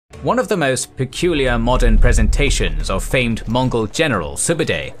One of the most peculiar modern presentations of famed Mongol general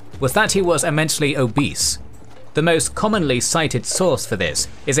Subedei was that he was immensely obese. The most commonly cited source for this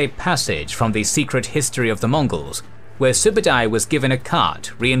is a passage from the Secret History of the Mongols, where Subedei was given a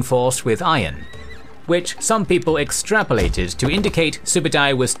cart reinforced with iron, which some people extrapolated to indicate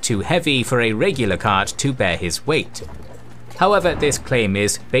Subedei was too heavy for a regular cart to bear his weight. However, this claim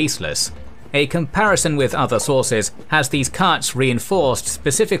is baseless. A comparison with other sources has these carts reinforced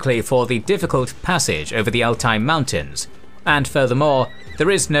specifically for the difficult passage over the Altai Mountains, and furthermore,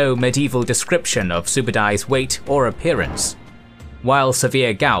 there is no medieval description of Subedei's weight or appearance. While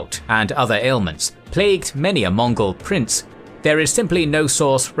severe gout and other ailments plagued many a Mongol prince, there is simply no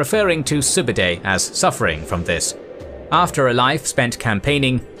source referring to Subedei as suffering from this. After a life spent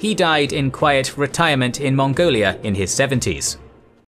campaigning, he died in quiet retirement in Mongolia in his 70s.